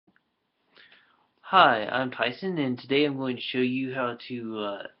Hi, I'm Tyson, and today I'm going to show you how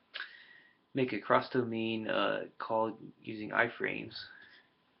to make a cross-domain call using iframes.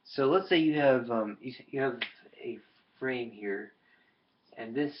 So let's say you have a frame here,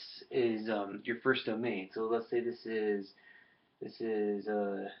 and this is your first domain. So let's say this is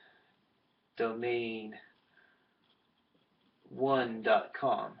domain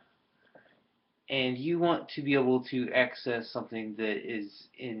 1.com, and you want to be able to access something that is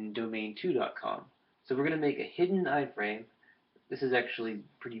in domain 2.com. So we're going to make a hidden iframe. This is actually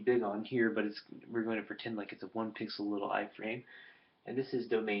pretty big on here, but we're going to pretend like it's a 1 pixel little iframe. And this is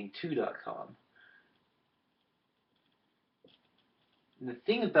domain2.com. And the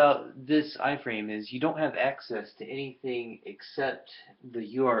thing about this iframe is you don't have access to anything except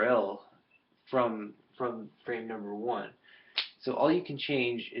the URL from frame number 1. So all you can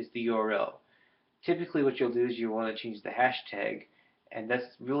change is the URL. Typically what you'll do is you want to change the hashtag, and that's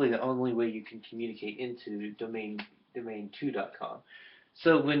really the only way you can communicate into domain2.com.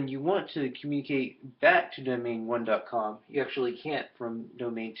 So when you want to communicate back to domain1.com, you actually can't from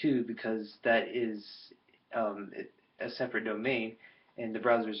domain 2 because that is a separate domain, and the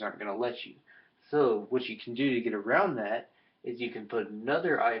browsers aren't going to let you. So what you can do to get around that is you can put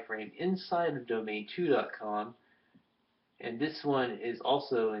another iframe inside of domain2.com, and this one is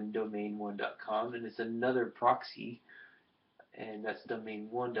also in domain1.com, and it's another proxy, and that's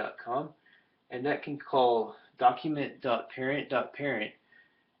domain1.com, and that can call document.parent.parent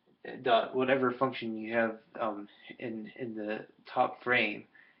dot whatever function you have in the top frame,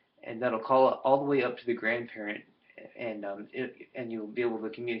 and that'll call it all the way up to the grandparent, and you'll be able to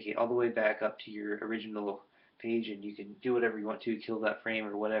communicate all the way back up to your original page, and you can do whatever you want to, kill that frame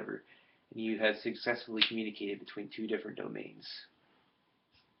or whatever, and you have successfully communicated between two different domains.